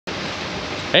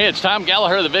Hey, it's Tom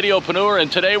Gallagher, the Videopreneur, and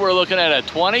today we're looking at a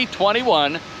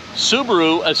 2021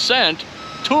 Subaru Ascent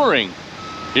Touring.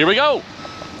 Here we go.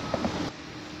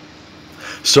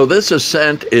 So this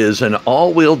Ascent is an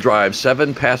all-wheel drive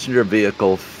 7-passenger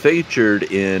vehicle featured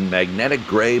in magnetic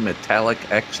gray metallic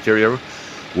exterior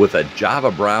with a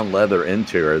Java brown leather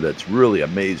interior that's really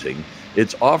amazing.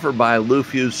 It's offered by Lou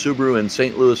Fusz Subaru in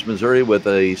St. Louis, Missouri with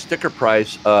a sticker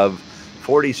price of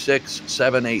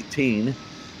 $46,718.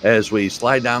 As we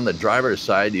slide down the driver's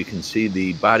side, you can see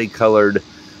the body-colored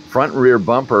front and rear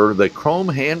bumper, the chrome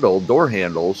door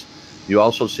handles. You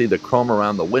also see the chrome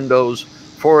around the windows.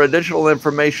 For additional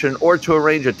information or to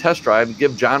arrange a test drive,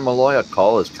 give John Malloy a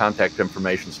call. His contact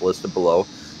information is listed below.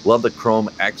 Love the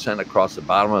chrome accent across the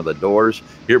bottom of the doors.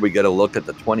 Here we get a look at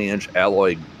the 20-inch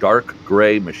alloy dark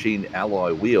gray machined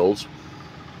alloy wheels.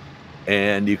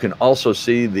 And you can also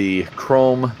see the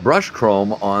chrome, brushed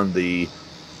chrome on the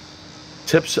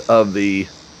tips of the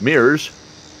mirrors,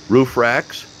 roof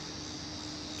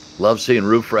racks. Love seeing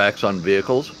roof racks on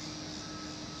vehicles.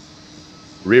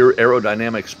 Rear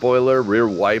aerodynamic spoiler, rear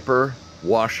wiper,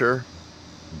 washer,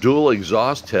 dual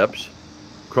exhaust tips,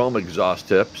 chrome exhaust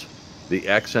tips, the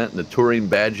accent and the touring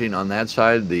badging on that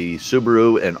side, the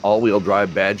Subaru and all-wheel drive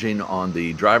badging on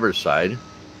the driver's side.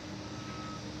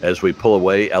 As we pull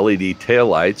away, LED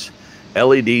taillights,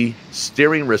 LED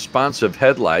steering responsive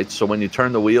headlights, so when you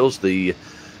turn the wheels, the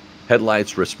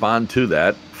headlights respond to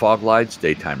that. Fog lights,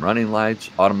 daytime running lights,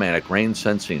 automatic rain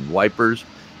sensing wipers,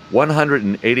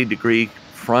 180-degree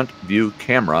front view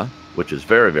camera, which is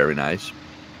very, very nice.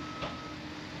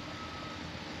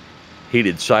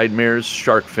 Heated side mirrors,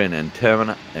 shark fin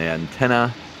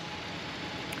antenna.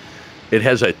 It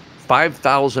has a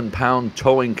 5,000-pound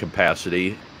towing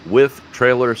capacity with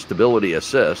trailer stability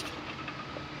assist.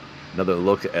 Another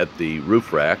look at the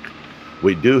roof rack.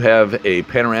 We do have a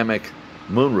panoramic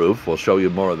moonroof. We'll show you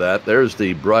more of that. There's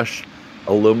the brushed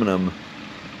aluminum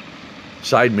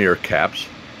side mirror caps.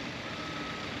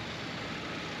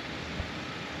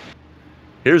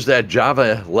 Here's that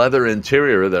Java leather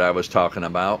interior that I was talking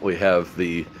about. We have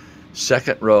the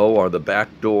second row or the back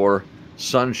door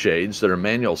sunshades that are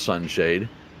manual sunshade,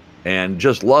 and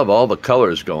just love all the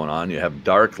colors going on. You have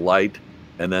dark, light,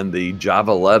 and then the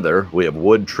Java leather. We have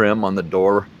wood trim on the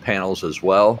door panels as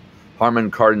well. Harman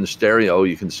Kardon stereo,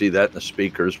 you can see that in the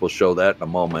speakers. We'll show that in a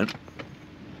moment.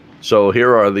 So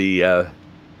here are the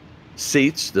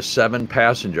seats, the 7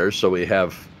 passengers. So we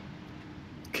have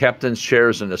captain's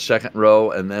chairs in the second row,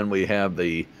 and then we have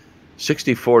the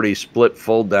 60-40 split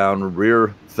fold-down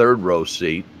rear third row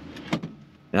seat.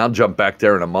 And I'll jump back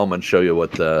there in a moment, show you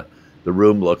what the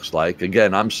room looks like.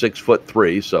 Again, I'm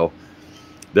 6'3", so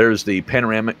there's the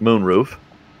panoramic moonroof.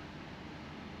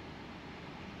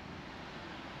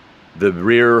 The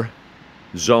rear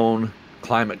zone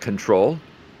climate control.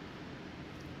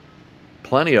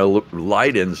 Plenty of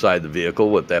light inside the vehicle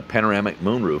with that panoramic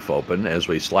moonroof open as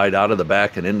we slide out of the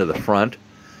back and into the front.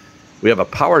 We have a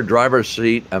power driver's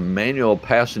seat, a manual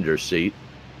passenger seat,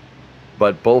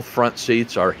 but both front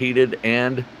seats are heated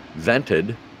and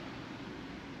vented.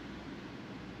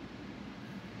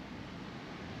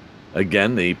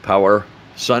 Again, the power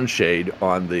sunshade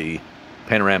on the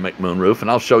panoramic moonroof,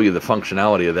 and I'll show you the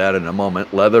functionality of that in a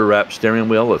moment. Leather wrapped steering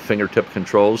wheel with fingertip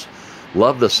controls.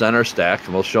 Love the center stack,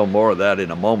 and we'll show more of that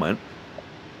in a moment.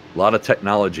 A lot of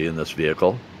technology in this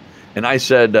vehicle. And I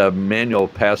said manual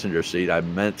passenger seat. I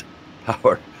meant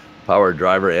power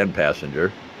driver and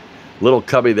passenger. Little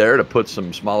cubby there to put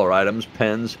some smaller items,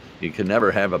 pens. You can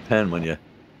never have a pen when you...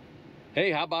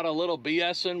 Hey, how about a little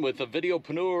BSing with the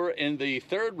Videopreneur in the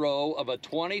third row of a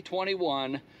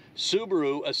 2021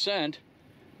 Subaru Ascent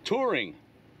Touring.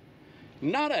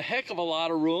 Not a heck of a lot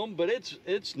of room, but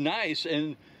it's nice,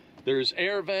 and there's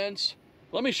air vents.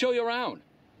 Let me show you around.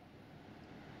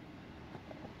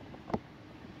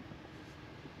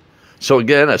 So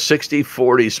again, a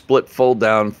 60-40 split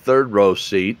fold-down third row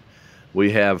seat. We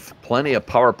have plenty of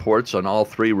power ports on all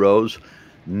 3 rows.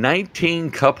 19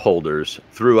 cup holders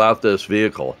throughout this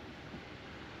vehicle.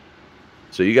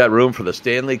 So you got room for the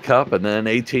Stanley Cup and then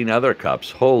 18 other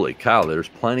cups. Holy cow, there's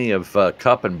plenty of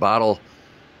cup and bottle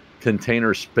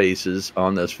container spaces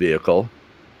on this vehicle.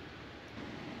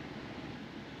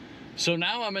 So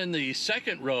now I'm in the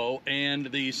second row, and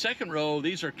the second row,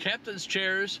 these are captain's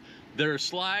chairs. They're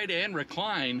slide and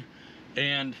recline,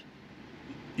 and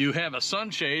you have a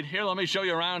sunshade. Here, let me show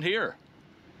you around here.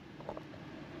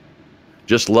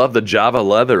 Just love the Java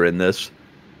leather in this.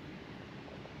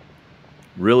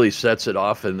 Really sets it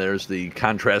off, and there's the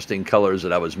contrasting colors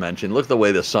that I was mentioning. Look the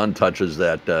way the sun touches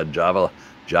that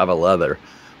Java leather.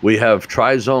 We have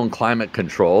tri-zone climate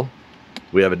control.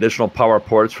 We have additional power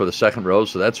ports for the second row,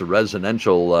 so that's a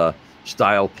residential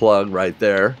style plug right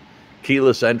there.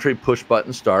 Keyless entry, push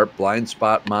button start, blind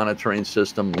spot monitoring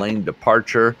system, lane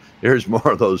departure. Here's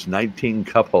more of those 19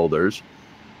 cup holders.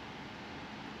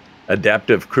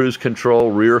 Adaptive cruise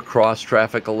control, rear cross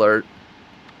traffic alert.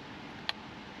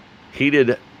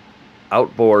 Heated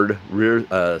outboard rear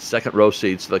second row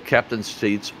seats. The captain's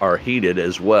seats are heated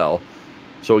as well.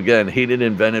 So again, heated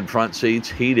and vented front seats,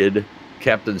 heated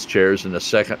captain's chairs in the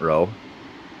second row.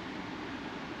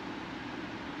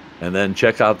 And then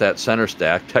check out that center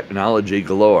stack, technology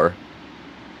galore.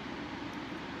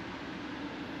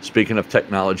 Speaking of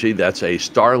technology, that's a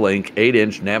Starlink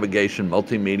 8-inch navigation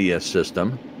multimedia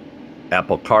system,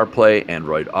 Apple CarPlay,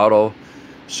 Android Auto,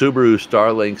 Subaru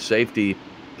Starlink Safety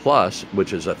Plus,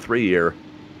 which is a 3-year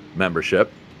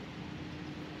membership.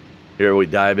 Here we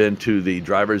dive into the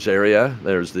driver's area.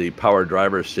 There's the power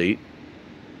driver's seat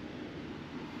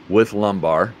with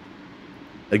lumbar.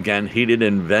 Again, heated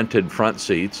and vented front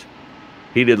seats,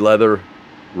 heated leather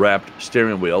wrapped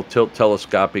steering wheel, tilt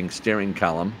telescoping steering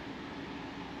column.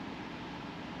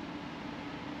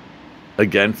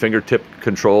 Again, fingertip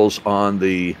controls on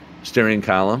the steering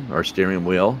column or steering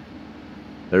wheel.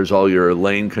 There's all your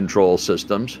lane control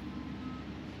systems.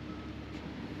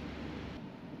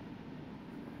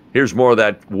 Here's more of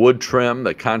that wood trim,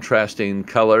 the contrasting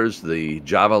colors, the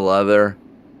Java leather.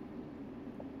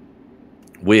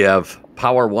 We have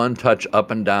power one touch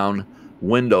up and down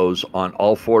windows on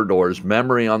all 4 doors,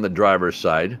 memory on the driver's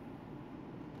side.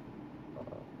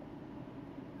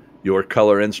 Your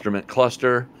color instrument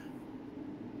cluster.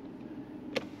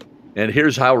 And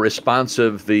here's how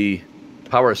responsive the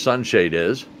power sunshade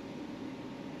is.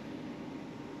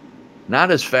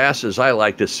 Not as fast as I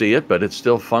like to see it, but it's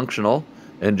still functional,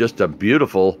 and just a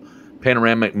beautiful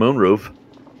panoramic moonroof.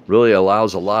 Really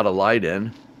allows a lot of light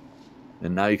in,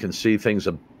 and now you can see things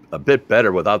a bit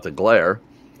better without the glare.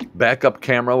 Backup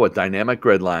camera with dynamic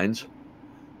grid lines.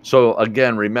 So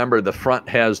again, remember the front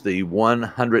has the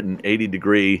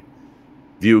 180-degree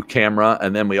view camera,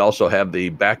 and then we also have the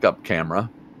backup camera.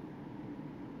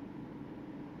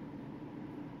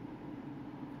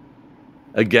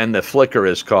 Again, the flicker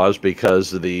is caused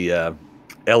because of the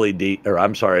LED, or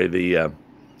I'm sorry, the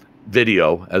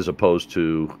video, as opposed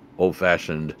to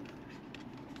old-fashioned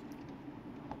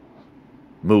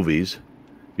movies.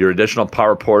 Your additional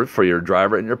power port for your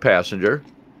driver and your passenger.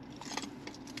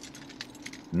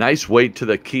 Nice weight to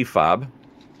the key fob.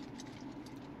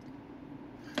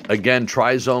 Again,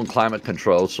 tri-zone climate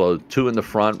control, so 2 in the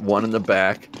front, 1 in the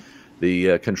back.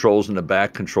 The controls in the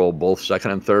back control both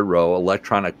second and third row.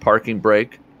 Electronic parking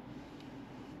brake.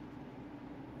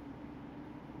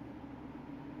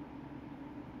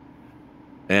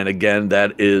 And again,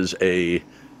 that is a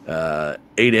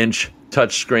 8-inch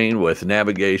touchscreen with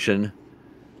navigation.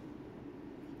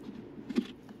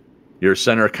 Your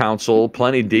center console,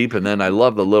 plenty deep, and then I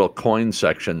love the little coin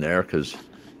section there, because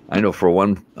I know for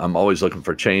one, I'm always looking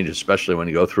for change, especially when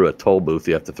you go through a toll booth,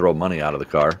 you have to throw money out of the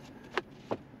car.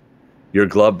 Your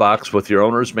glove box with your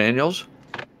owner's manuals.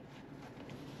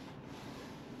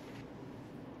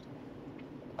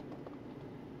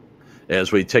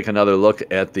 As we take another look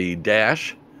at the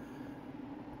dash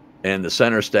and the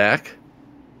center stack.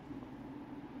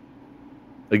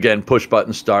 Again, push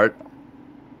button start.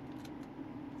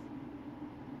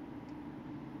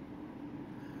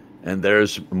 And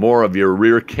there's more of your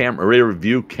rear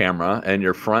view camera and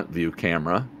your front view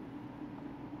camera.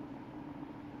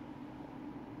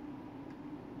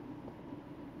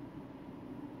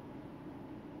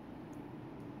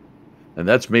 And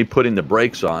that's me putting the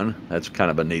brakes on. That's kind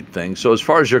of a neat thing. So as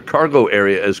far as your cargo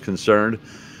area is concerned,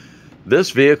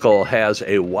 this vehicle has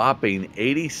a whopping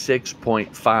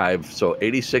 86.5, so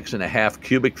 86.5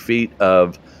 cubic feet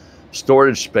of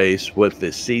storage space with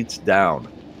the seats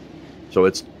down. So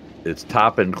it's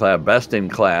top in class, best in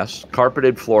class.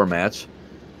 Carpeted floor mats.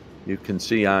 You can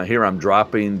see on here I'm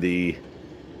dropping the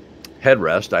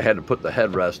headrest. I had to put the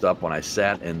headrest up when I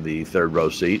sat in the third row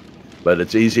seat, but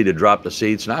it's easy to drop the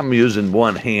seats. And I'm using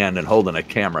one hand and holding a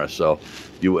camera, so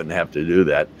you wouldn't have to do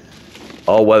that.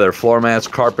 All-weather floor mats,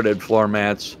 carpeted floor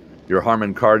mats, your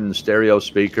Harman Kardon stereo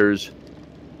speakers,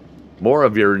 more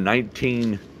of your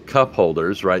 19 cup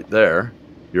holders right there,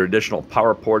 your additional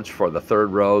power ports for the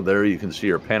third row. There you can see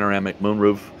your panoramic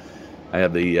moonroof. I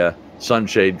have the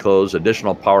sunshade closed,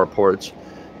 additional power ports.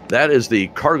 That is the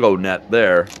cargo net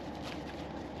there.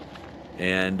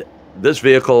 And this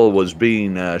vehicle was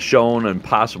being shown and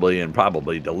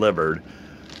probably delivered,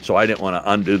 so I didn't want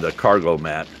to undo the cargo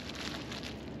mat.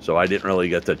 So I didn't really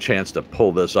get the chance to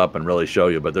pull this up and really show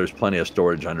you, but there's plenty of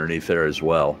storage underneath there as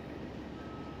well.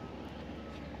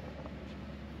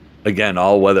 Again,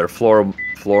 all-weather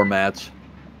floor mats,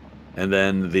 and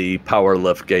then the power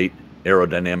lift gate,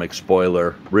 aerodynamic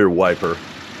spoiler, rear wiper.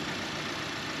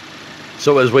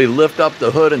 So as we lift up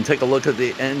the hood and take a look at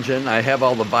the engine, I have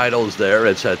all the vitals there.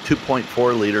 It's a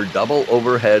 2.4 liter double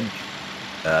overhead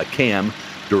cam,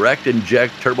 direct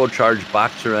inject turbocharged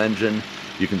boxer engine.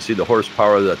 You can see the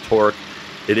horsepower, the torque.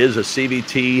 It is a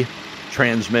CVT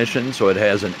transmission, so it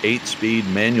has an 8-speed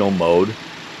manual mode.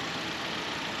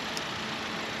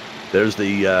 There's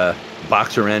the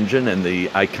boxer engine and the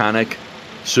iconic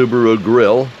Subaru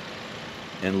grille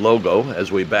and logo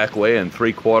as we back away in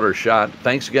 3/4 shot.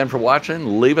 Thanks again for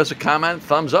watching. Leave us a comment,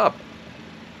 thumbs up.